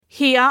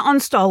Here on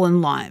Stolen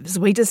Lives,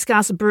 we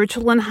discuss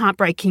brutal and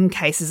heartbreaking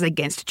cases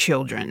against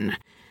children.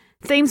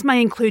 Themes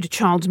may include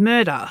child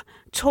murder,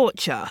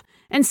 torture,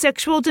 and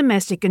sexual,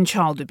 domestic and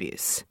child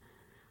abuse.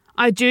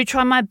 I do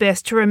try my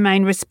best to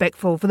remain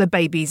respectful for the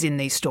babies in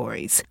these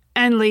stories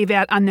and leave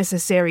out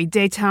unnecessary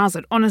details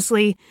that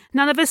honestly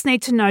none of us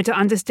need to know to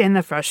understand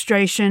the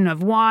frustration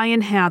of why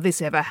and how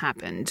this ever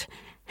happened.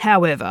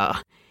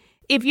 However,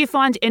 if you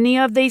find any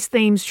of these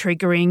themes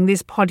triggering,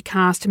 this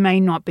podcast may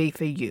not be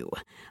for you.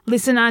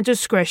 Listener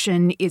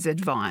discretion is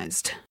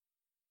advised.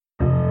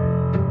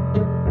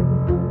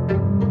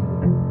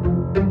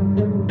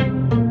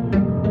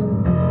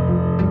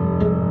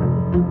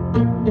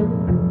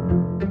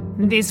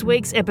 This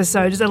week's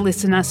episode is a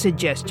listener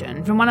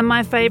suggestion from one of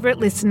my favourite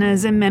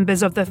listeners and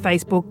members of the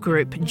Facebook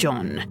group,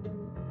 John.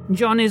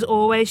 John is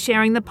always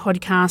sharing the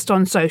podcast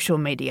on social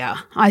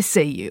media. I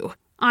see you.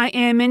 I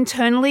am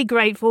eternally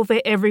grateful for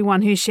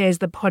everyone who shares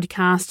the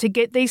podcast to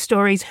get these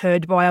stories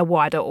heard by a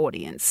wider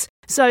audience.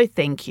 So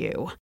thank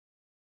you.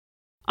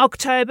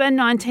 October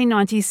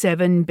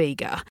 1997,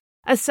 Bega,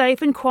 a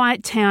safe and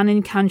quiet town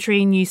in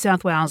country New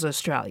South Wales,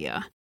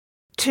 Australia.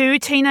 Two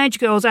teenage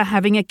girls are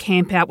having a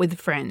camp out with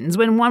friends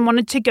when one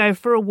wanted to go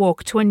for a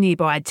walk to a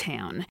nearby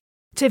town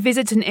to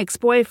visit an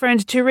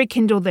ex-boyfriend to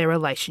rekindle their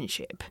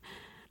relationship.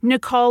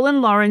 Nichole and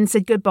Lauren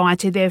said goodbye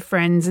to their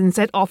friends and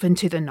set off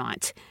into the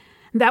night.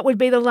 That would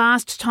be the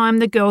last time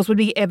the girls would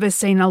be ever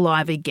seen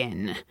alive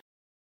again.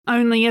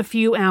 Only a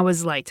few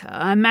hours later,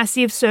 a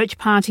massive search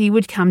party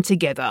would come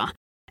together,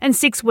 and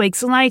 6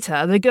 weeks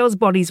later, the girls'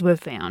 bodies were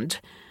found,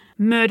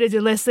 murdered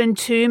less than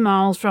 2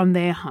 miles from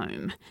their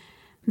home.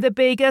 The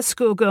Bega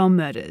schoolgirl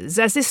murders,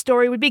 as this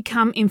story would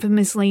become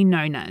infamously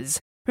known as,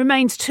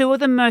 remains two of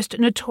the most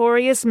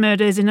notorious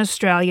murders in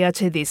Australia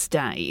to this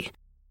day.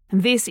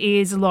 This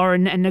is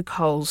Lauren and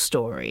Nichole's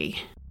story.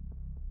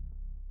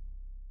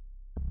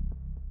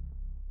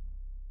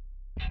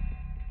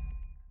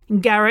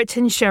 Garrett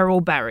and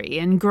Cheryl Barry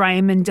and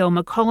Graham and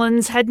Delma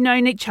Collins had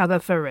known each other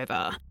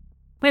forever.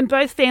 When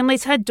both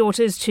families had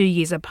daughters 2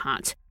 years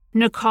apart,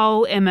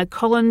 Nichole Emma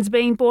Collins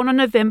being born on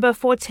November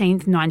 14,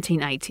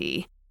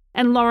 1980,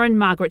 and Lauren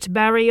Margaret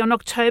Barry on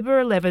October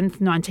 11,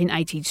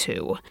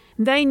 1982.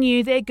 They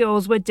knew their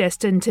girls were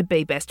destined to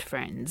be best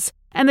friends,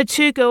 and the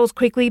two girls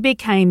quickly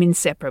became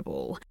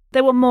inseparable.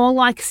 They were more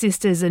like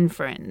sisters and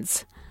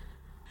friends.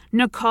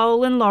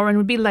 Nichole and Lauren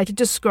would be later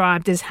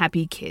described as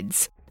happy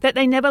kids, that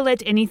they never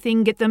let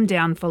anything get them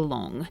down for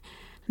long.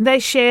 They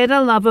shared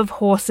a love of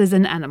horses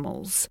and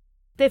animals.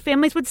 Their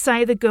families would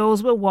say the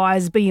girls were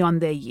wise beyond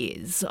their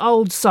years,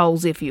 old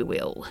souls if you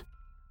will.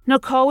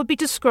 Nichole would be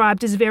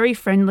described as very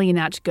friendly and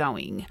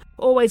outgoing,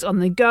 always on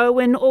the go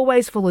and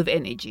always full of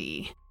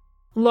energy.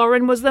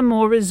 Lauren was the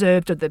more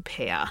reserved of the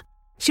pair.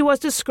 She was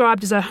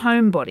described as a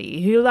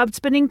homebody who loved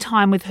spending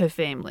time with her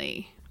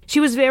family. She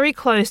was very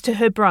close to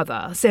her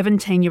brother,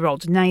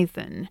 17-year-old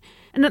Nathan,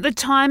 and at the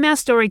time our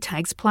story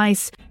takes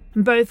place,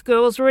 both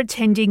girls were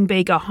attending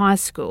Bega High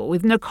School,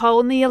 with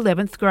Nichole in the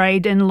 11th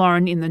grade and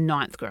Lauren in the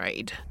 9th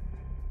grade.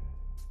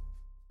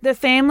 The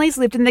families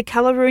lived in the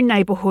Callaroo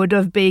neighbourhood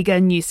of Bega,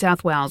 New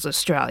South Wales,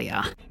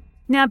 Australia.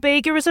 Now,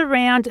 Bega is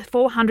around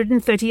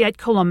 438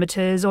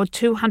 kilometres or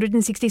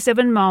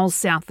 267 miles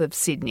south of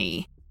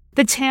Sydney.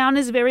 The town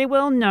is very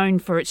well known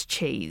for its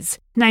cheese,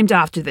 named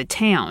after the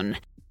town.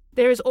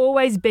 There is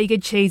always Bega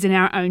cheese in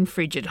our own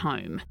fridge at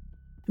home.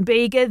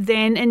 Bega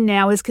then and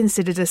now is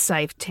considered a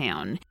safe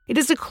town. It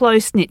is a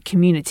close-knit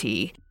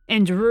community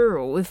and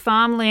rural with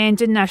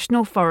farmland and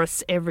national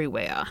forests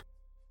everywhere.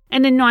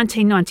 And in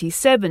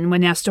 1997,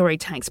 when our story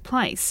takes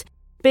place,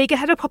 Bega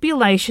had a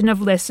population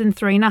of less than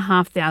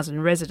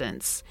 3,500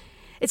 residents.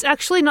 It's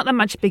actually not that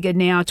much bigger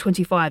now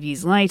 25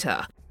 years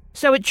later,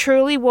 so it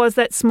truly was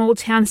that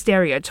small-town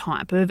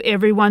stereotype of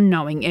everyone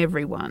knowing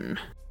everyone.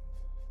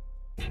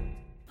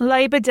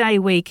 Labor Day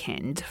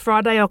weekend,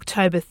 Friday,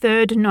 October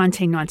 3rd,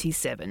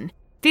 1997.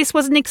 This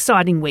was an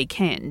exciting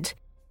weekend.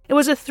 It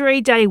was a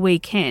 3-day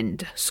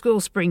weekend.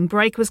 School spring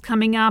break was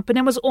coming up and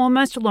it was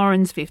almost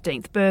Lauren's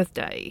 15th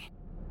birthday.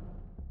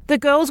 The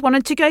girls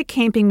wanted to go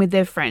camping with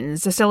their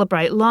friends to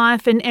celebrate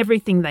life and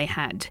everything they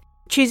had,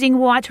 choosing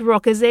White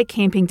Rock as their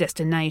camping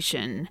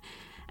destination.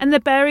 And the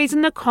Barrys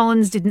and the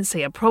Collins didn't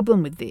see a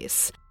problem with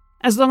this,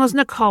 as long as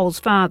Nichole's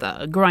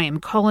father,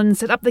 Graham Collins,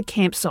 set up the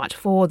campsite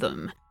for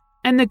them.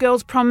 And the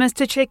girls promised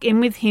to check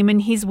in with him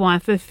and his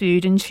wife for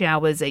food and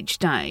showers each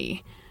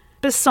day.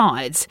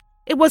 Besides,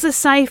 it was a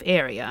safe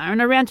area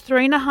and around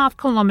 3.5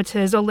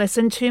 kilometres or less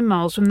than 2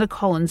 miles from the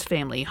Collins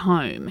family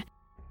home.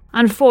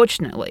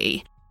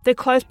 Unfortunately, the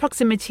close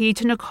proximity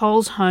to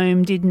Nichole's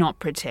home did not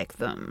protect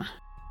them.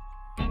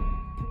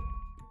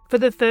 For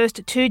the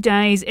first 2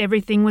 days,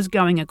 everything was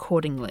going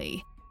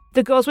accordingly.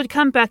 The girls would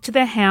come back to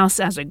their house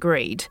as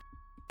agreed.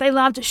 They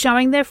loved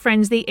showing their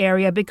friends the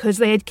area because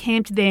they had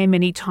camped there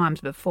many times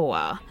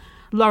before.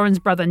 Lauren's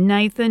brother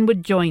Nathan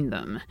would join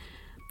them.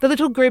 The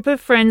little group of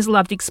friends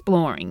loved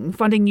exploring,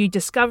 finding new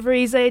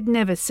discoveries they had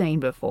never seen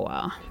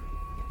before.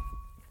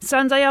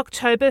 Sunday,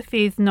 October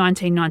 5th,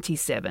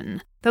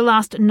 1997, the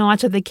last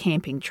night of the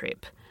camping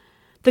trip.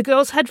 The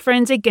girls had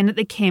friends again at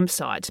the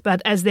campsite,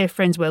 but as their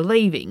friends were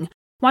leaving,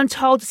 one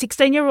told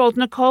 16-year-old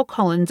Nichole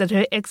Collins that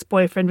her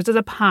ex-boyfriend was at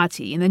a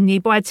party in the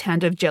nearby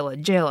town of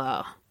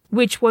Jella,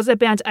 which was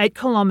about 8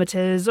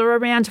 kilometres or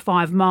around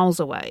 5 miles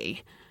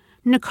away.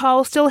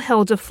 Nichole still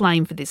held a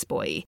flame for this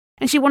boy,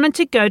 and she wanted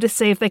to go to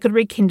see if they could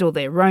rekindle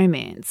their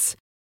romance.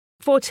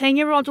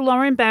 14-year-old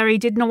Lauren Barry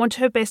did not want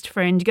her best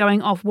friend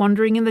going off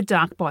wandering in the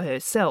dark by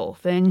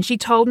herself, and she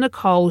told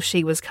Nichole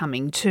she was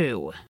coming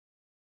too.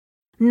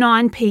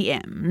 9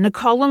 p.m,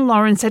 Nichole and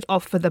Lauren set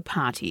off for the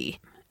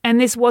party. And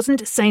this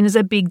wasn't seen as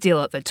a big deal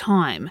at the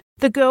time.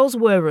 The girls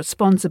were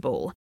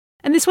responsible.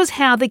 And this was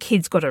how the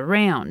kids got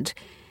around.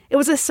 It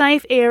was a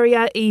safe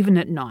area even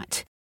at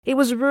night. It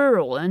was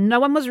rural and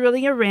no one was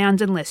really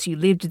around unless you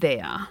lived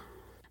there.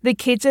 The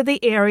kids of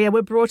the area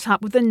were brought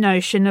up with the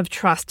notion of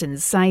trust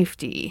and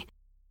safety.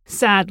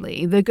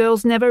 Sadly, the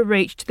girls never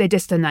reached their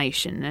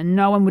destination and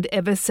no one would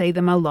ever see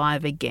them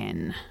alive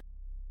again.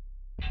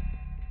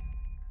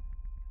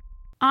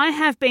 I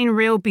have been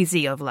real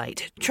busy of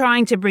late,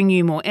 trying to bring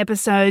you more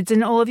episodes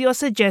and all of your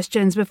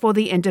suggestions before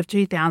the end of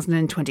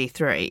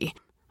 2023.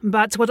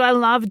 But what I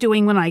love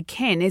doing when I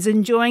can is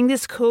enjoying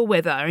this cool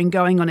weather and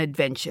going on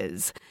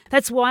adventures.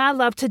 That's why I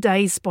love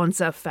today's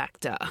sponsor,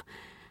 Factor.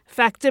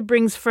 Factor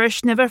brings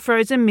fresh, never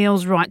frozen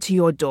meals right to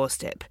your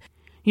doorstep.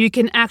 You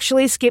can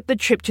actually skip the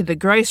trip to the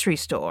grocery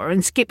store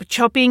and skip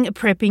chopping,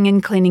 prepping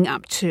and cleaning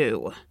up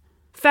too.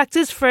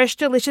 Factor's fresh,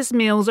 delicious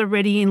meals are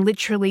ready in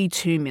literally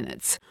 2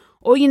 minutes.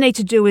 All you need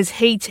to do is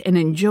heat and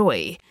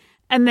enjoy,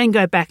 and then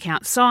go back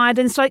outside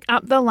and soak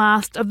up the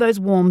last of those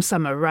warm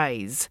summer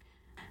rays.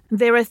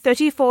 There are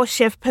 34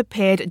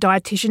 chef-prepared,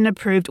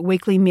 dietitian-approved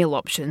weekly meal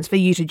options for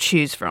you to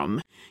choose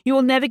from. You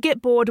will never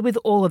get bored with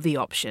all of the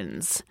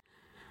options.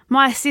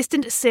 My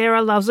assistant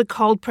Sarah loves the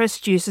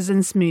cold-pressed juices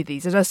and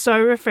smoothies that are so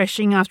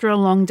refreshing after a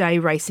long day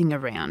racing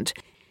around.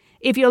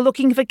 If you're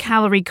looking for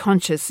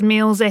calorie-conscious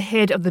meals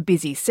ahead of the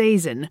busy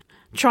season,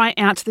 try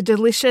out the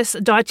delicious,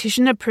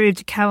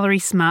 dietitian-approved Calorie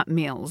Smart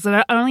meals that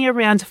are only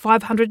around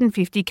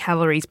 550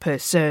 calories per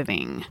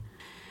serving.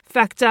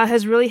 Factor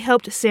has really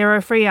helped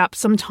Sarah free up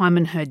some time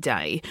in her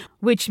day,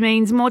 which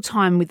means more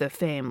time with the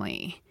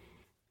family.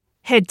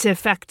 Head to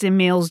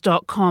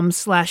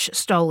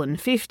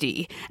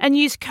factormeals.com/stolen50 and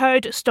use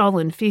code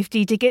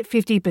STOLEN50 to get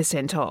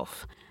 50%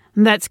 off.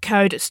 That's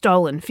code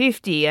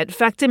STOLEN50 at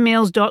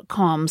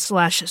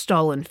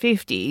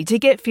factormeals.com/stolen50 to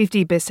get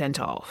 50%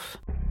 off.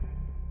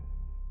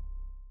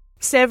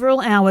 Several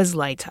hours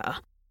later,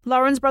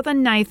 Lauren's brother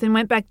Nathan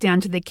went back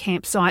down to the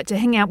campsite to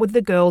hang out with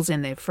the girls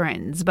and their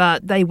friends,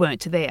 but they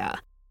weren't there.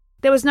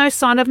 There was no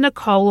sign of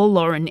Nichole or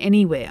Lauren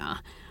anywhere.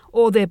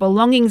 All their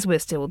belongings were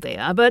still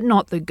there, but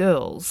not the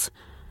girls.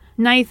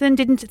 Nathan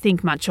didn't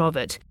think much of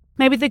it.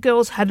 Maybe the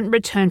girls hadn't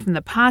returned from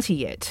the party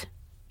yet.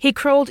 He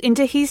crawled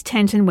into his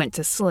tent and went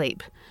to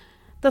sleep.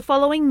 The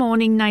following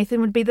morning,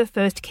 Nathan would be the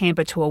first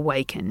camper to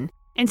awaken,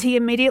 and he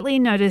immediately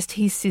noticed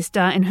his sister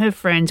and her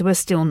friends were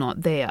still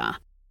not there.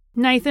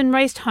 Nathan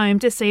raced home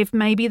to see if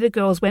maybe the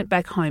girls went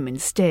back home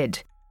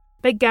instead.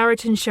 But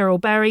Garrett and Cheryl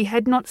Barry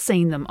had not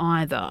seen them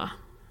either.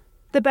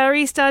 The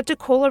Barrys started to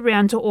call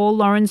around to all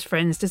Lauren's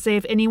friends to see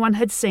if anyone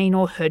had seen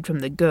or heard from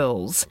the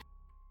girls.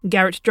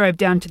 Garrett drove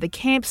down to the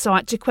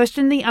campsite to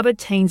question the other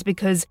teens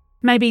because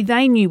maybe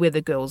they knew where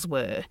the girls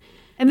were.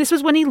 And this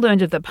was when he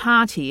learned of the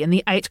party and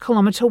the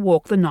 8-kilometre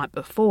walk the night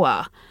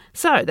before.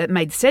 So that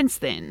made sense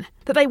then,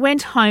 that they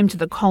went home to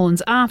the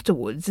Collins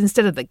afterwards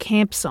instead of the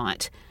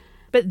campsite.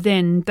 But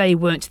then they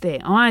weren't there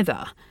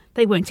either.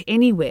 They weren't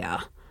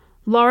anywhere.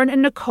 Lauren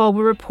and Nichole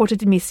were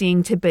reported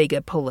missing to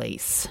Bega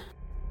police.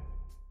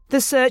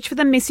 The search for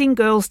the missing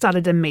girls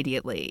started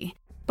immediately.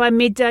 By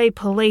midday,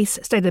 police,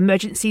 state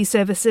emergency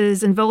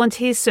services and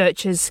volunteer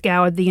searchers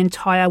scoured the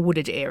entire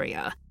wooded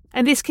area.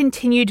 And this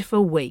continued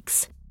for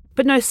weeks.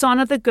 But no sign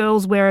of the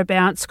girls'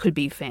 whereabouts could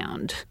be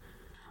found.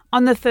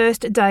 On the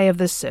first day of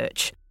the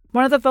search,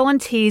 one of the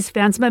volunteers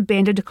found some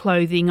abandoned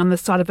clothing on the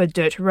side of a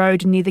dirt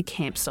road near the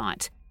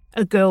campsite.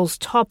 A girl's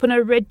top and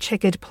a red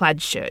checkered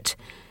plaid shirt.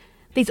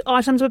 These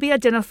items would be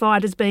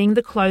identified as being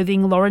the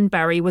clothing Lauren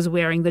Barry was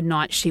wearing the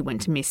night she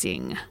went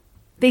missing.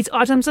 These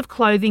items of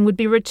clothing would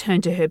be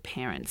returned to her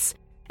parents,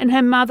 and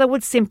her mother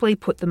would simply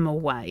put them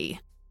away,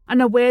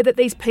 unaware that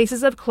these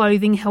pieces of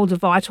clothing held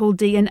vital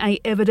DNA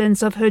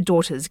evidence of her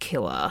daughter's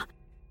killer.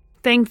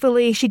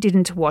 Thankfully, she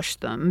didn't wash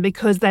them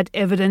because that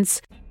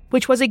evidence,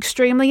 which was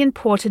extremely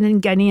important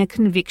in gaining a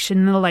conviction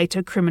in a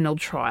later criminal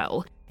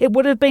trial, it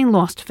would have been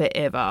lost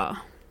forever.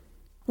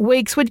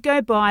 Weeks would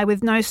go by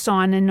with no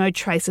sign and no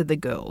trace of the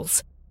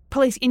girls.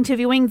 Police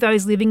interviewing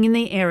those living in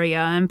the area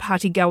and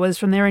partygoers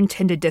from their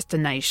intended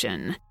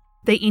destination.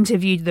 They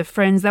interviewed the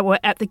friends that were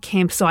at the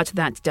campsite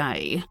that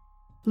day.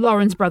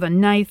 Lauren's brother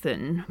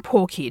Nathan,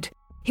 poor kid,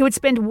 he would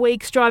spend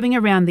weeks driving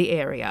around the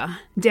area,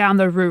 down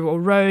the rural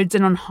roads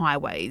and on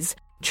highways,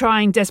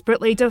 trying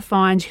desperately to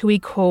find who he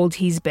called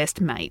his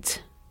best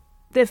mate.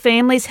 Their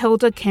families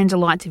held a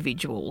candlelight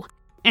vigil,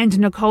 and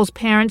Nichole's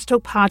parents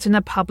took part in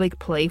a public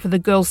plea for the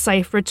girls'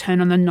 safe return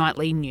on the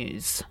nightly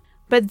news.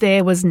 But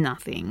there was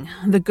nothing.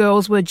 The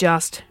girls were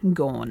just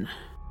gone.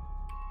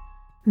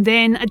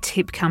 Then a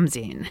tip comes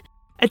in.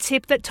 A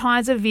tip that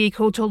ties a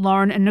vehicle to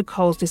Lauren and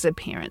Nichole's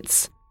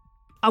disappearance.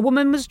 A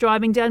woman was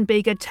driving down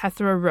Bega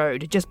Tathra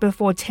Road just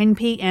before 10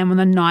 p.m. on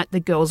the night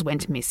the girls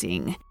went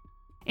missing.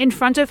 In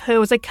front of her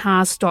was a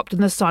car stopped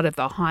on the side of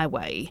the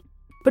highway,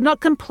 but not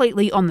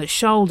completely on the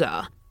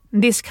shoulder.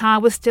 This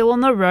car was still on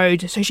the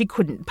road, so she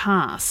couldn't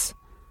pass.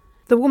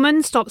 The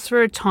woman stops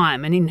for a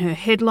time, and in her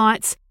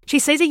headlights, she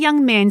sees a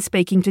young man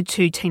speaking to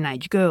two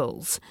teenage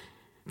girls.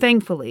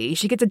 Thankfully,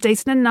 she gets a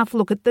decent enough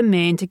look at the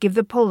man to give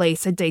the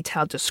police a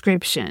detailed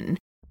description,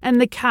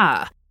 and the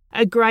car,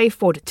 a grey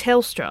Ford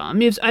Telstra,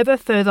 moves over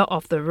further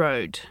off the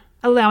road,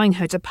 allowing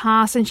her to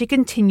pass, and she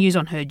continues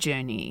on her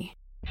journey.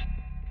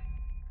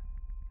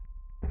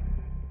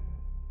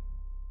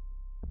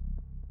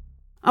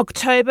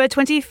 October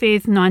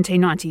 25th,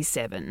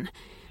 1997.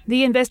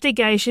 The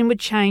investigation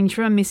would change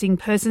from a missing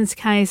persons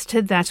case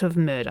to that of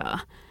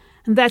murder.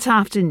 That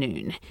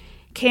afternoon,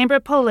 Canberra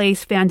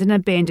police found an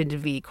abandoned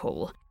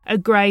vehicle, a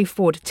grey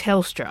Ford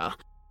Telstra,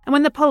 and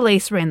when the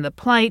police ran the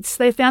plates,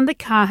 they found the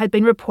car had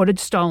been reported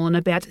stolen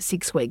about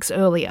 6 weeks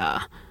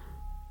earlier.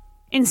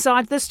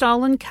 Inside the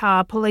stolen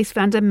car, police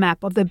found a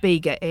map of the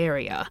Bega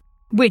area,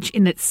 which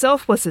in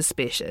itself was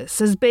suspicious,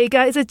 as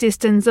Bega is a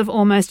distance of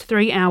almost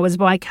 3 hours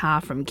by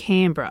car from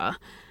Canberra.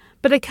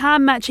 But a car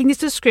matching this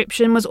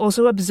description was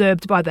also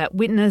observed by that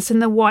witness in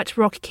the White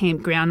Rock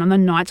campground on the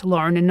night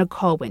Lauren and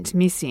Nichole went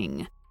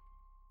missing.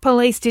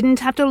 Police didn't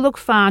have to look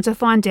far to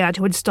find out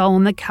who had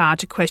stolen the car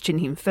to question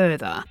him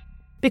further,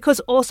 because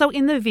also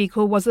in the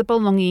vehicle was the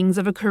belongings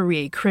of a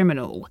career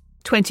criminal,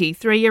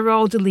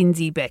 23-year-old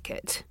Lindsay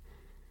Beckett.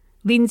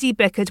 Lindsay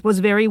Beckett was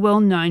very well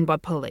known by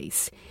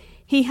police.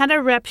 He had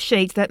a rap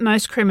sheet that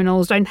most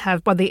criminals don't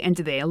have by the end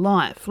of their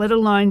life, let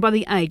alone by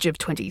the age of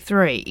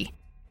 23.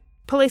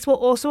 Police were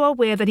also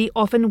aware that he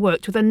often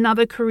worked with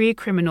another career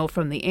criminal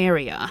from the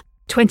area,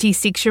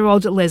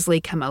 26-year-old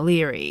Leslie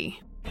Camilleri.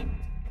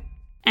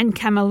 And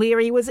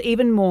Camilleri was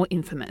even more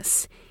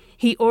infamous.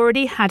 He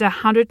already had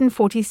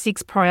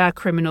 146 prior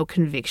criminal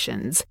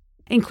convictions,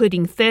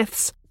 including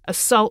thefts,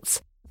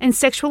 assaults, and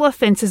sexual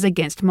offences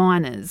against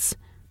minors.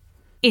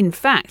 In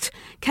fact,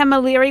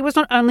 Camilleri was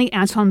not only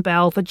out on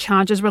bail for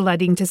charges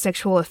relating to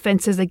sexual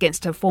offences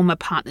against her former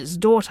partner's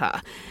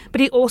daughter, but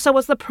he also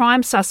was the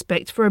prime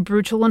suspect for a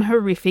brutal and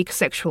horrific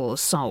sexual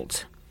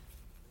assault.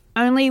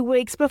 Only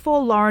weeks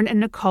before Lauren and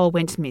Nichole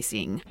went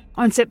missing,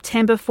 on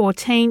September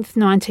 14th,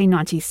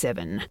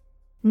 1997,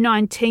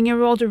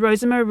 19-year-old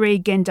Rosa Marie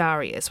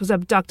Gendarius was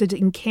abducted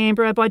in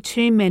Canberra by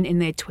two men in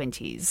their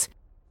 20s.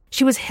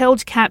 She was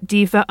held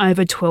captive for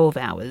over 12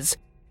 hours,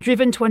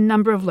 driven to a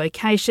number of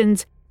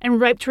locations, and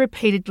raped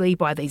repeatedly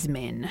by these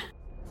men.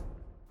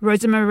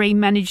 Rosa Marie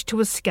managed to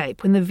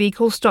escape when the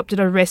vehicle stopped at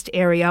a rest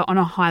area on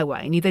a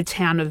highway near the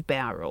town of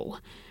Bowral.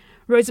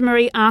 Rosa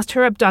Marie asked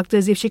her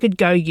abductors if she could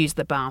go use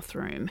the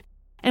bathroom,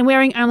 and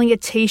wearing only a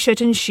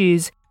t-shirt and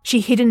shoes,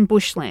 she hid in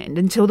bushland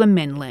until the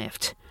men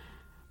left.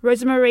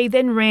 Rosa Marie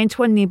then ran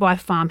to a nearby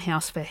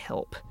farmhouse for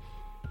help.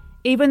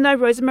 Even though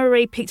Rosa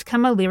Marie picked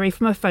Camilleri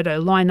from a photo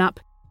lineup,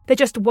 there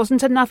just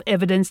wasn't enough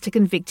evidence to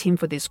convict him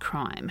for this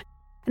crime,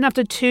 and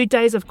after 2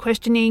 days of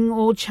questioning,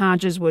 all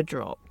charges were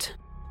dropped.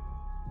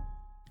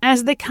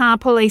 As the car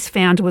police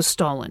found was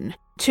stolen,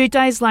 2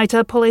 days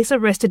later police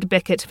arrested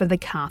Beckett for the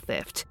car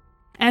theft,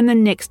 and the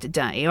next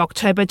day,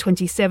 October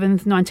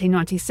 27th,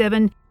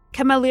 1997,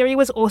 Camilleri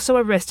was also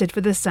arrested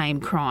for the same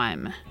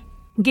crime.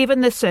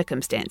 Given the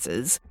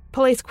circumstances,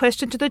 police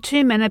questioned the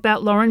two men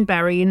about Lauren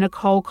Barry and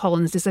Nichole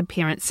Collins'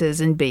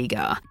 disappearances in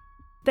Bega.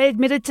 They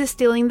admitted to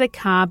stealing the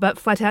car but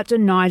flat out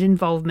denied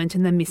involvement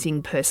in the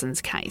missing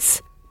persons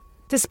case.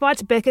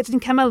 Despite Beckett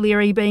and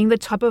Camilleri being the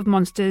type of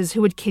monsters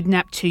who would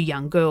kidnap two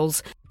young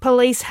girls,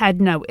 police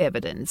had no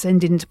evidence and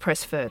didn't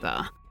press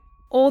further.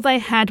 All they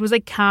had was a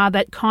car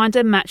that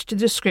kinda matched the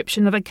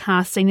description of a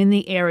car seen in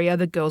the area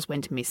the girls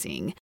went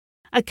missing.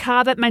 A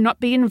car that may not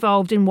be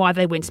involved in why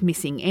they went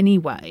missing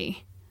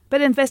anyway.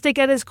 But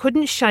investigators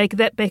couldn't shake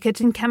that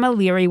Beckett and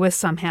Camilleri were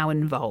somehow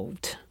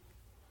involved.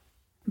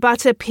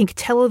 But a pink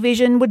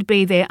television would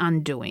be their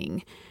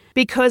undoing,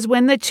 because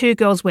when the two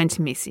girls went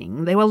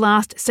missing, they were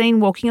last seen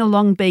walking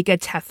along Bega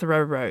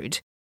Tathra Road.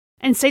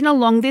 And seen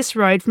along this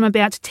road from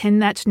about 10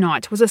 that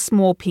night was a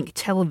small pink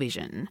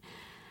television.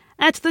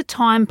 At the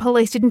time,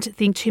 police didn't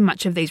think too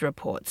much of these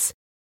reports.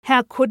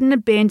 How could an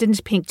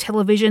abandoned pink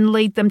television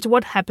lead them to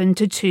what happened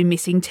to two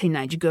missing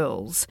teenage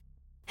girls?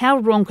 How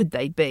wrong could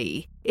they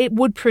be? It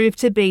would prove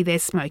to be their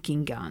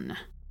smoking gun.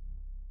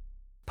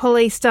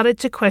 Police started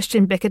to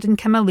question Beckett and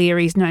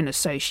Camilleri's known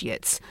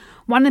associates.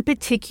 One in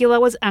particular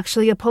was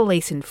actually a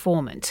police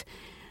informant.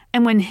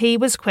 And when he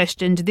was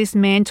questioned, this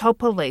man told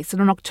police that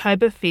on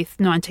October 5th,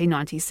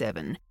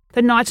 1997,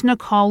 the night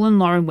Nichole and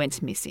Lauren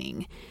went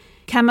missing,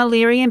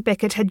 Camilleri and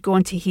Beckett had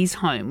gone to his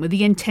home with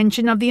the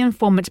intention of the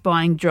informant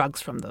buying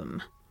drugs from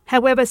them.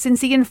 However,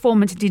 since the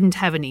informant didn't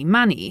have any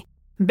money,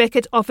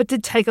 Beckett offered to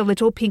take a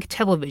little pink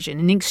television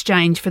in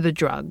exchange for the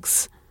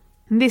drugs.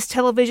 This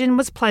television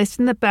was placed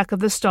in the back of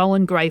the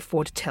stolen grey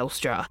Ford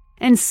Telstra,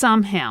 and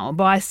somehow,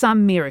 by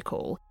some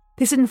miracle,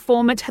 This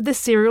informant had the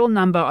serial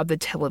number of the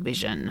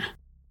television.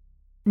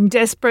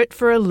 Desperate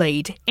for a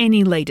lead,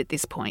 any lead at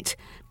this point,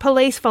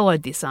 police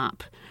followed this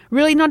up,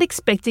 really not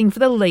expecting for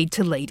the lead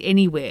to lead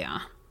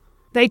anywhere.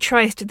 They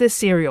traced the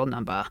serial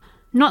number,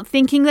 not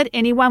thinking that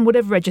anyone would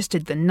have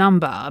registered the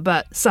number,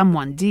 but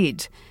someone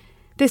did.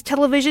 This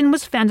television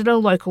was found at a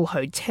local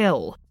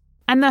hotel,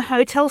 and the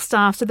hotel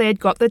staff said they had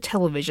got the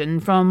television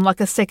from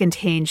a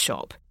second-hand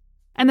shop.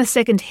 And the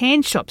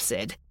second-hand shop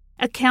said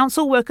a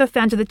council worker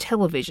found the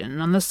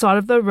television on the side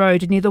of the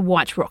road near the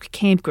White Rock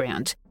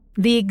campground,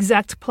 the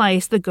exact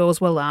place the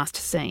girls were last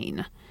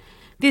seen.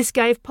 This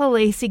gave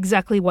police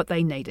exactly what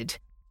they needed,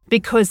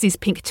 because this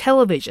pink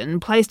television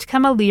placed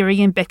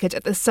Camilleri and Beckett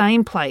at the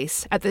same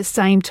place at the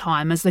same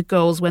time as the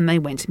girls when they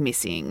went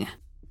missing.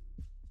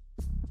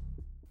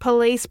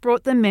 Police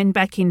brought the men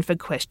back in for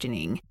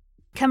questioning.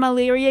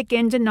 Camilleri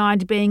again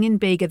denied being in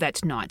Bega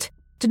that night,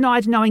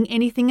 denied knowing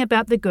anything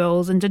about the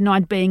girls and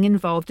denied being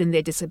involved in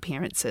their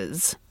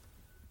disappearances.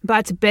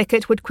 But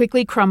Beckett would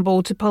quickly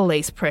crumble to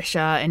police pressure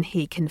and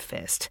he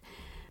confessed.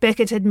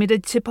 Beckett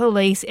admitted to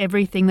police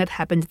everything that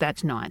happened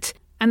that night,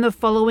 and the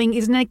following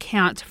is an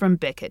account from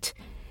Beckett.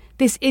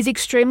 This is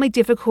extremely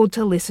difficult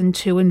to listen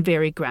to and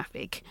very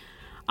graphic.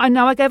 I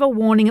know I gave a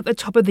warning at the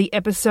top of the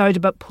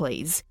episode, but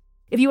please,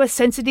 if you are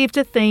sensitive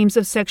to themes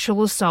of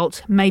sexual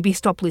assault, maybe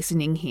stop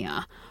listening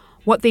here.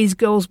 What these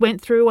girls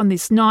went through on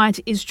this night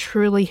is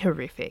truly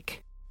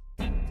horrific.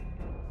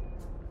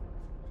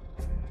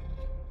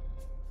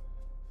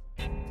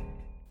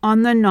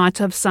 On the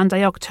night of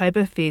Sunday,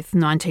 October 5th,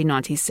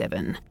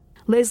 1997,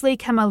 Leslie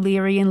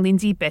Camilleri and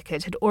Lindsay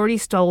Beckett had already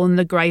stolen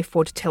the grey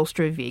Ford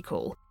Telstra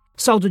vehicle,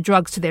 sold the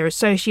drugs to their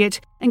associate,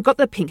 and got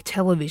the pink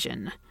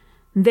television.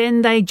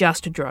 Then they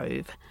just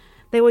drove.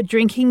 They were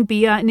drinking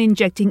beer and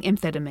injecting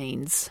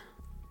amphetamines.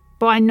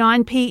 By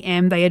 9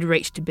 p.m, they had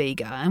reached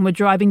Bega and were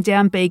driving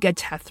down Bega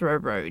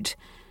Tathra Road.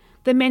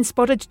 The men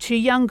spotted two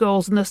young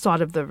girls on the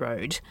side of the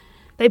road.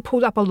 They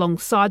pulled up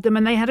alongside them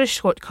and they had a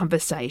short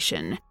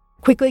conversation,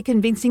 quickly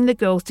convincing the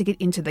girls to get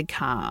into the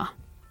car.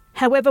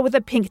 However, with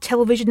a pink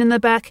television in the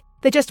back,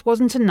 there just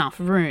wasn't enough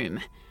room.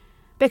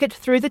 Beckett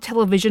threw the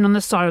television on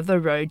the side of the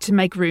road to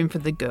make room for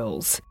the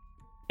girls.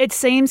 It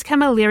seems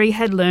Camilleri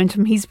had learned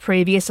from his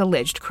previous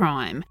alleged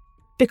crime,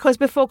 because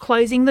before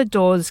closing the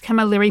doors,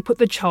 Camilleri put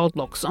the child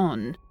locks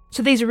on,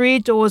 so these rear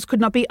doors could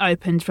not be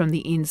opened from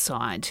the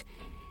inside.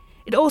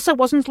 It also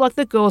wasn't like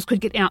the girls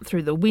could get out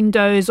through the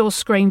windows or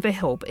scream for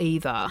help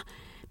either,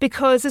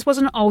 because this was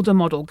an older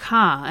model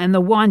car and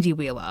the windy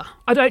wheeler,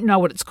 I don't know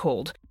what it's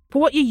called, but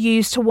what you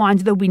use to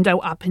wind the window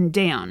up and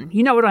down,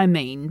 you know what I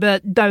mean,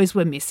 but those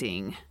were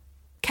missing.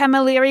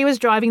 Camilleri was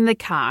driving the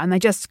car and they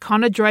just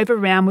kind of drove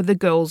around with the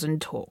girls and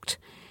talked.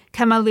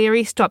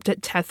 Camilleri stopped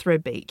at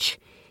Tathra Beach.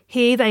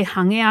 Here they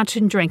hung out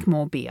and drank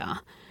more beer.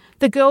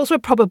 The girls were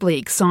probably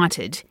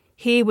excited.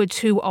 Here were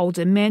two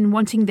older men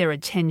wanting their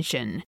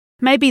attention.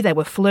 Maybe they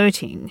were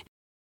flirting.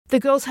 The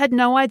girls had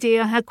no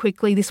idea how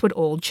quickly this would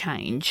all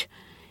change.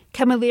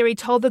 Camilleri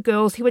told the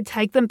girls he would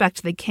take them back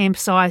to the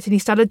campsite and he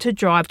started to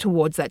drive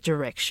towards that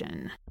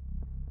direction.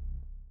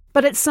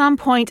 But at some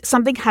point,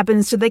 something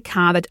happens to the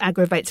car that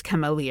aggravates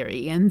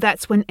Camilleri, and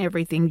that's when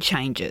everything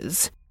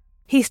changes.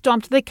 He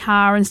stomped the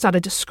car and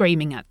started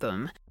screaming at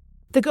them.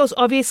 The girls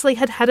obviously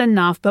had had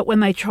enough, but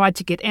when they tried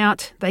to get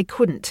out, they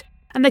couldn't.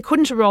 And they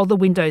couldn't roll the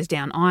windows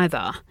down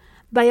either.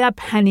 They are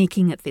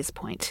panicking at this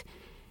point.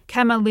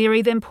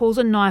 Camilleri then pulls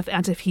a knife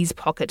out of his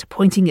pocket,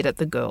 pointing it at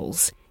the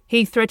girls.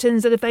 He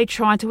threatens that if they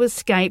tried to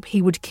escape,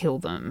 he would kill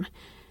them.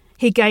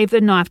 He gave the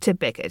knife to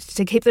Beckett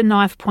to keep the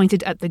knife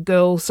pointed at the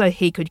girls so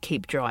he could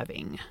keep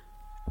driving.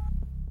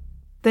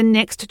 The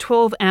next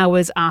 12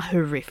 hours are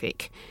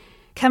horrific.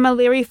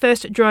 Camilleri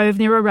first drove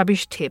near a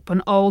rubbish tip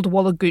on Old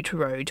Wallagoot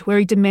Road where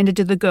he demanded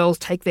the girls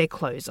take their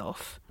clothes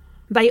off.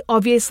 They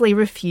obviously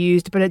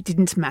refused, but it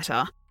didn't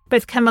matter.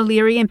 Both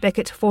Camilleri and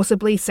Beckett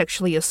forcibly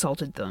sexually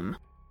assaulted them,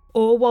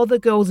 all while the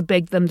girls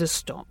begged them to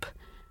stop.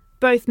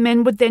 Both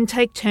men would then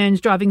take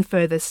turns driving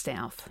further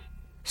south,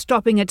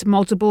 stopping at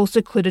multiple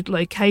secluded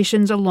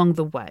locations along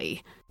the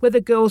way, where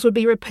the girls would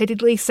be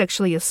repeatedly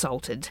sexually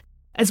assaulted,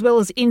 as well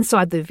as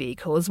inside the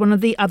vehicle as one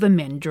of the other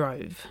men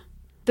drove.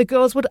 The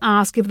girls would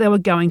ask if they were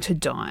going to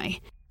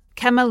die.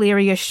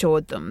 Camilleri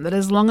assured them that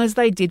as long as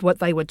they did what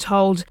they were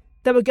told,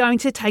 they were going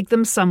to take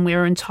them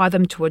somewhere and tie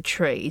them to a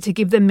tree to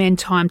give the men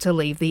time to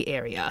leave the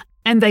area,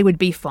 and they would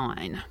be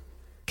fine.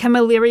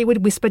 Camilleri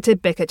would whisper to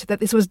Beckett that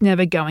this was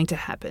never going to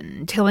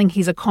happen, telling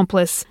his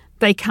accomplice,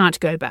 "They can't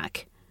go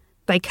back.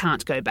 They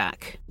can't go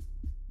back."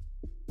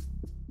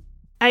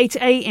 8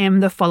 a.m.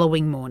 the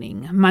following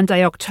morning,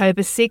 Monday,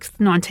 October 6th,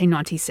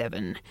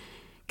 1997.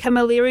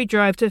 Camilleri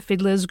drove to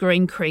Fiddler's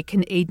Green Creek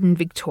in Eden,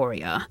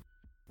 Victoria.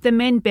 The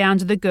men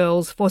bound the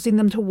girls, forcing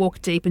them to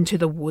walk deep into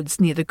the woods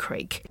near the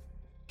creek.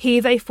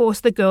 Here they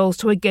forced the girls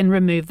to again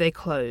remove their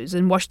clothes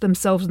and wash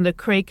themselves in the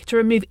creek to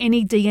remove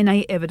any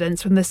DNA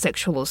evidence from the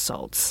sexual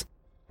assaults.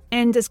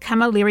 And as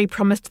Camilleri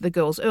promised the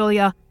girls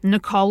earlier,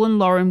 Nichole and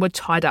Lauren were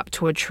tied up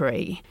to a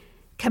tree.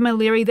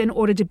 Camilleri then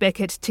ordered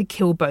Beckett to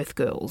kill both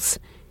girls.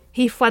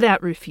 He flat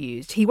out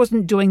refused. He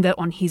wasn't doing that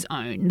on his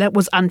own. That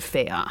was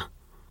unfair.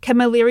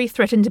 Camilleri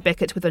threatened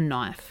Beckett with a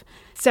knife,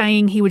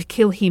 saying he would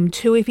kill him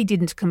too if he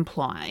didn't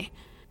comply.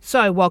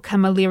 So while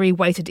Camilleri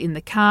waited in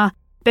the car,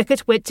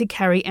 Beckett went to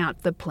carry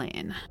out the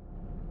plan.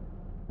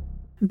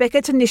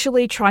 Beckett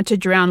initially tried to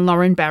drown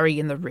Lauren Barry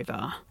in the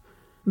river.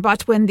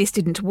 But when this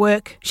didn't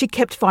work, she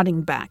kept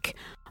fighting back.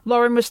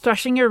 Lauren was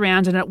thrashing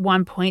around and at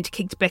one point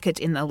kicked Beckett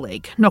in the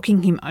leg,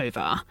 knocking him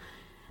over.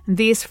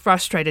 This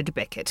frustrated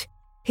Beckett.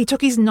 He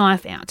took his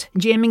knife out,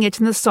 jamming it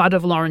in the side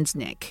of Lauren's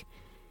neck.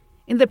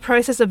 In the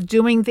process of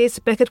doing this,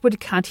 Beckett would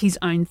cut his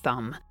own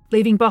thumb,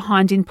 leaving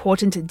behind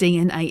important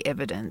DNA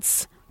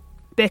evidence.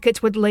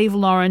 Beckett would leave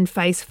Lauren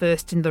face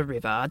first in the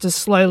river to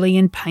slowly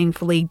and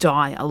painfully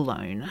die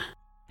alone.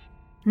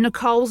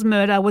 Nichole's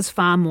murder was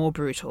far more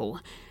brutal.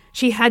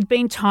 She had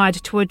been tied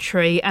to a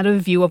tree out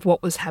of view of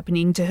what was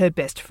happening to her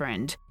best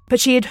friend, but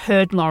she had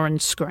heard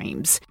Lauren's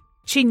screams.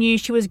 She knew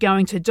she was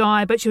going to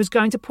die, but she was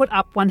going to put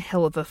up one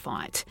hell of a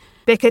fight.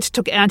 Beckett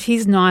took out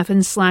his knife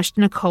and slashed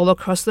Nichole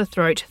across the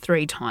throat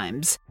 3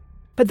 times.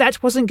 But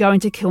that wasn't going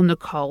to kill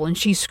Nichole, and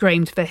she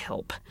screamed for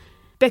help.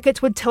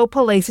 Beckett would tell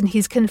police in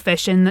his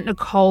confession that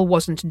Nichole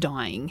wasn't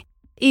dying,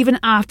 even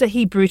after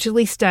he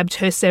brutally stabbed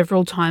her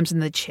several times in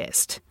the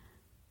chest.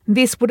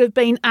 This would have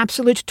been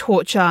absolute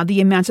torture,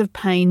 the amount of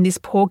pain this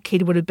poor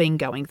kid would have been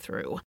going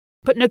through.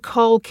 But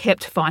Nichole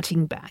kept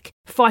fighting back,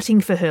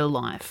 fighting for her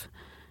life.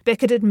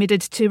 Beckett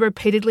admitted to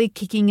repeatedly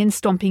kicking and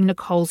stomping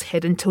Nichole's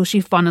head until she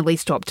finally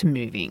stopped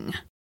moving.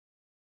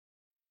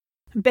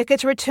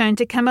 Beckett returned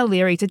to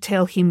Camilleri to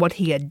tell him what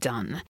he had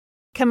done.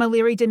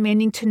 Camilleri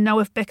demanding to know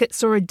if Beckett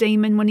saw a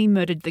demon when he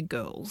murdered the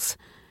girls.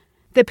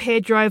 The pair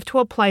drove to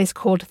a place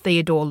called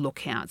Theodore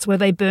Lookouts, where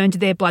they burned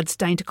their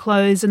blood-stained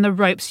clothes and the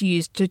ropes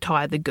used to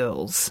tie the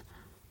girls.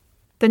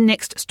 The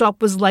next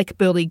stop was Lake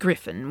Burley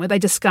Griffin, where they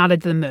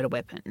discarded the murder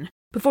weapon,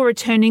 before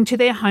returning to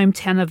their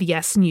hometown of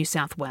Yass, New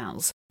South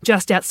Wales,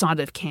 just outside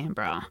of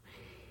Canberra.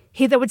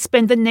 Here they would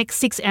spend the next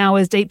 6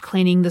 hours deep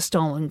cleaning the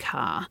stolen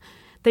car.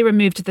 They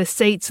removed the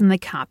seats and the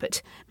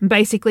carpet,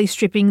 basically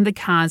stripping the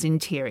car's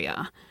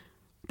interior.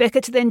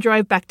 Beckett then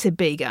drove back to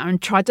Bega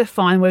and tried to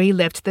find where he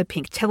left the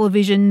pink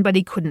television, but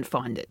he couldn't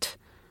find it.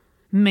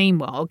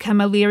 Meanwhile,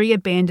 Camilleri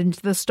abandoned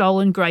the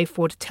stolen grey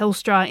Ford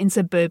Telstra in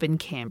suburban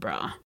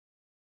Canberra.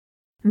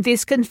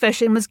 This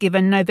confession was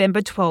given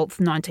November 12,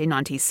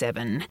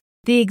 1997,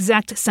 the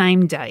exact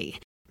same day.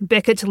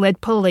 Beckett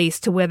led police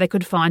to where they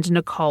could find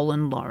Nichole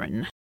and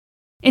Lauren.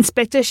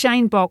 Inspector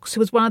Shane Box, who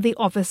was one of the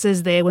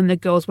officers there when the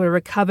girls were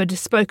recovered,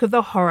 spoke of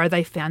the horror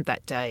they found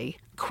that day.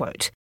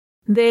 Quote,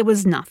 "There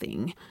was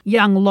nothing.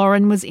 Young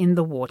Lauren was in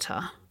the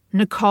water.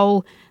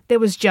 Nichole, there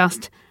was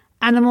just...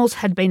 Animals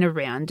had been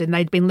around and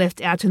they'd been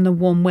left out in the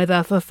warm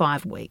weather for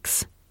 5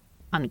 weeks."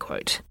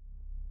 Unquote.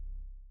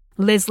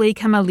 Leslie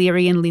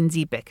Camilleri and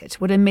Lindsay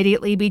Beckett would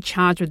immediately be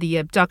charged with the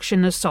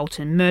abduction, assault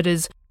and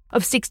murders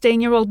of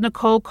 16-year-old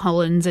Nichole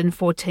Collins and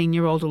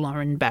 14-year-old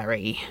Lauren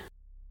Barry.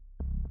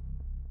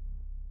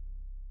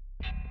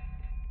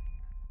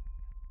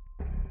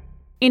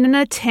 In an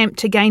attempt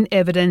to gain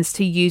evidence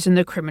to use in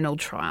the criminal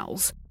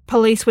trials,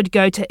 police would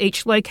go to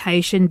each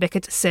location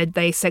Beckett said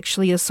they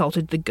sexually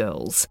assaulted the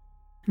girls.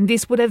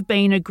 This would have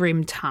been a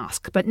grim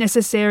task, but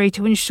necessary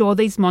to ensure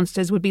these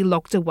monsters would be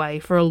locked away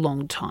for a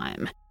long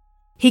time.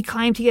 He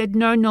claimed he had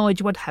no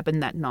knowledge what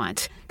happened that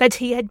night, that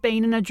he had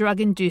been in a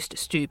drug-induced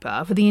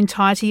stupor for the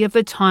entirety of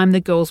the time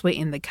the girls were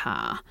in the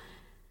car.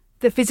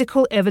 The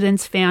physical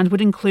evidence found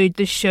would include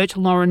the shirt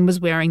Lauren was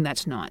wearing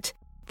that night,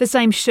 the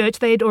same shirt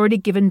they had already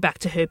given back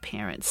to her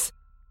parents.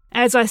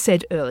 As I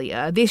said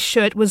earlier, this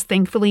shirt was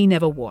thankfully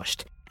never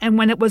washed, and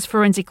when it was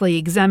forensically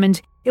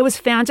examined, it was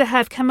found to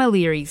have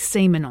Camilleri's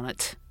semen on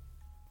it.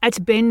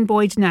 At Ben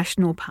Boyd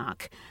National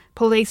Park,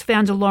 police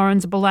found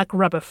Lauren's black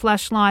rubber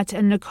flashlight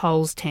and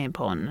Nichole's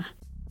tampon.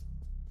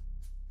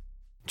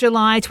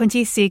 July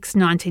 26,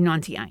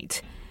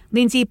 1998.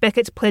 Lindsay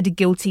Beckett pled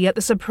guilty at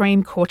the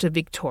Supreme Court of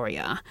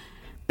Victoria.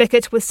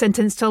 Beckett was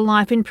sentenced to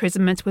life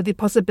imprisonment with the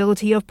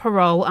possibility of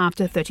parole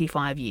after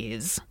 35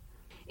 years.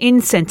 In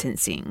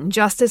sentencing,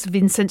 Justice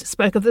Vincent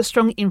spoke of the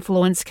strong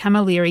influence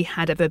Camilleri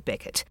had over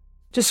Beckett,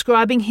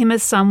 describing him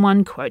as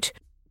someone, quote,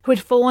 who had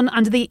fallen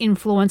under the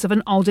influence of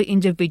an older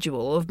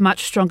individual of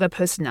much stronger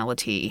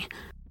personality,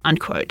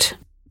 unquote.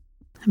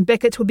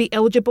 Beckett will be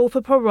eligible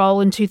for parole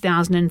in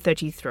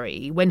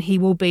 2033, when he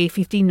will be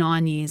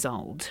 59 years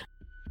old.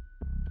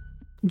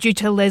 Due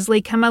to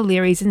Leslie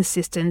Camilleri's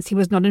insistence he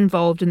was not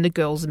involved in the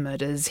girls'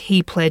 murders,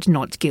 he pled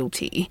not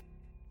guilty.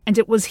 And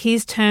it was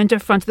his turn to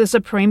front the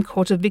Supreme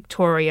Court of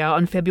Victoria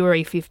on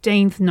February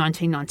 15,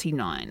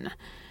 1999.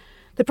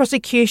 The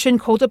prosecution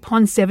called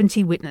upon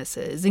 70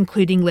 witnesses,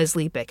 including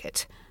Leslie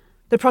Beckett.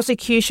 The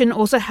prosecution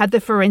also had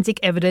the forensic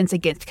evidence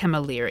against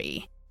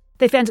Camilleri.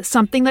 They found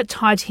something that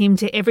tied him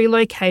to every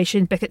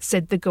location Beckett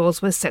said the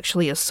girls were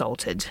sexually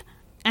assaulted.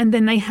 And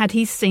then they had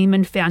his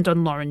semen found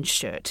on Lauren's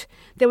shirt.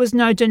 There was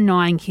no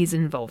denying his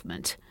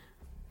involvement.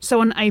 So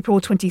on April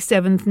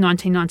 27,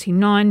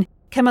 1999,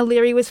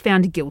 Camilleri was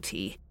found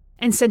guilty,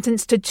 and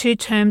sentenced to 2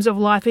 terms of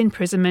life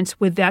imprisonment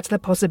without the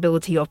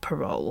possibility of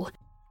parole.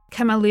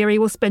 Camilleri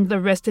will spend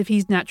the rest of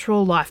his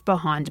natural life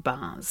behind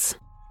bars.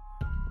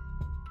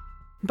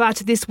 But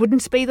this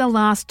wouldn't be the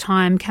last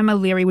time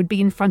Camilleri would be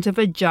in front of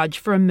a judge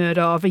for a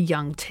murder of a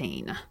young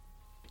teen.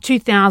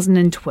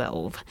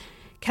 2012.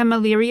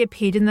 Camilleri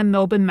appeared in the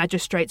Melbourne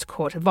Magistrates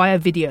Court via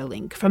video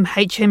link from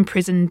HM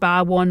Prison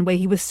Barwon, where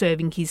he was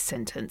serving his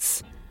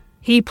sentence.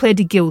 He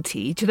pled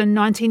guilty to the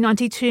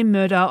 1992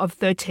 murder of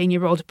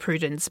 13-year-old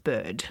Prudence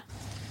Bird.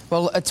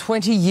 Well, a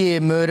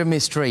 20-year murder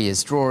mystery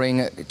is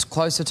drawing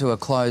closer to a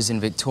close in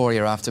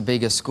Victoria after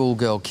bigger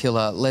schoolgirl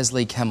killer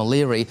Leslie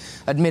Camilleri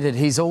admitted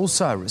he's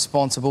also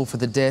responsible for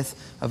the death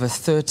of a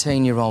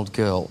 13-year-old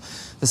girl.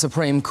 The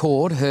Supreme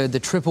Court heard the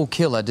triple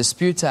killer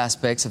disputes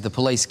aspects of the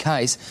police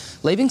case,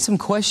 leaving some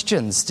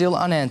questions still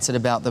unanswered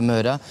about the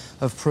murder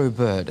of Prue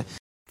Bird.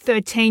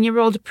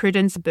 13-year-old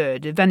Prudence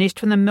Bird vanished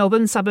from the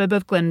Melbourne suburb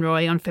of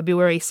Glenroy on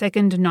February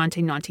 2nd,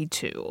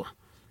 1992.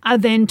 A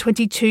then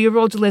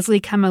 22-year-old Leslie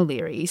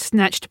Camilleri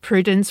snatched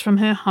Prudence from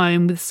her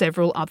home with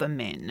several other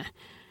men.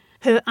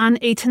 Her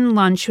uneaten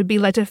lunch would be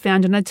later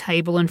found on a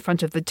table in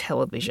front of the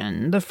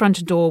television, the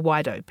front door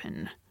wide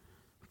open.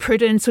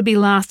 Prudence would be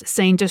last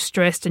seen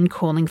distressed and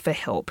calling for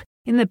help,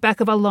 in the back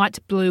of a light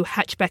blue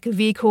hatchback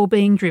vehicle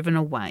being driven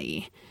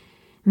away.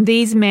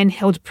 These men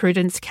held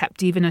Prudence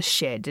captive in a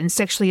shed and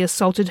sexually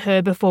assaulted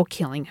her before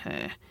killing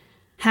her.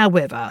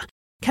 However,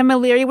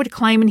 Camilleri would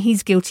claim in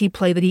his guilty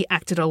plea that he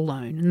acted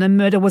alone and the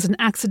murder was an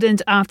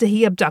accident after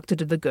he abducted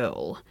the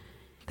girl.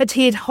 That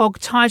he had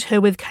hog-tied her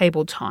with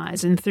cable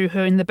ties and threw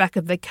her in the back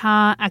of the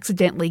car,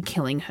 accidentally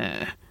killing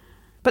her.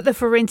 But the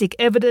forensic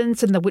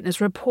evidence and the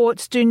witness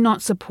reports do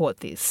not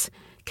support this.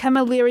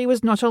 Camilleri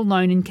was not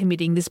alone in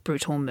committing this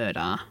brutal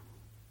murder.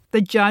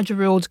 The judge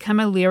ruled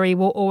Camilleri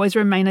will always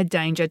remain a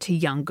danger to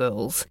young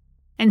girls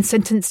and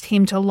sentenced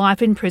him to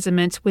life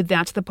imprisonment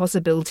without the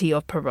possibility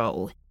of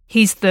parole.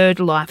 His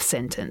 3rd life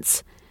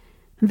sentence.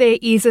 There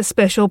is a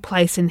special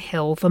place in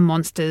hell for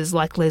monsters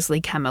like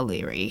Leslie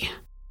Camilleri.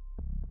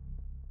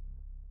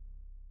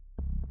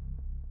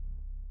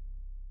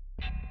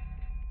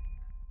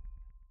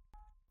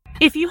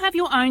 If you have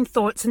your own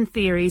thoughts and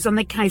theories on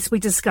the case we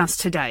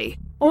discussed today,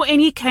 or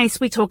any case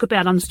we talk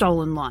about on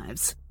Stolen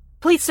Lives,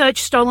 please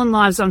search Stolen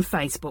Lives on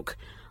Facebook,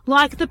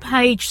 like the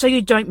page so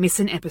you don't miss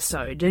an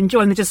episode, and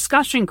join the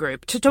discussion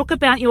group to talk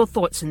about your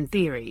thoughts and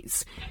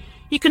theories.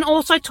 You can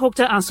also talk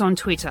to us on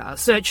Twitter,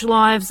 search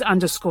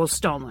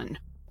lives_stolen,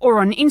 or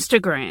on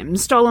Instagram,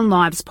 Stolen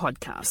Lives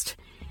Podcast.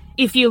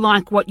 If you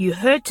like what you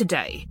heard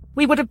today,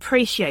 we would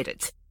appreciate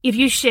it if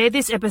you share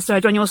this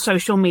episode on your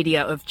social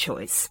media of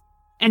choice,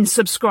 and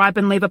subscribe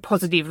and leave a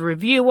positive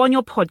review on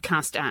your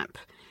podcast app.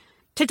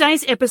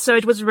 Today's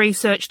episode was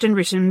researched and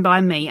written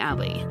by me,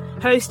 Ali.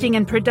 Hosting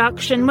and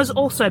production was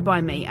also by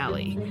me,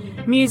 Ali.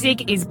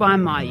 Music is by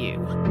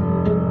Mayu.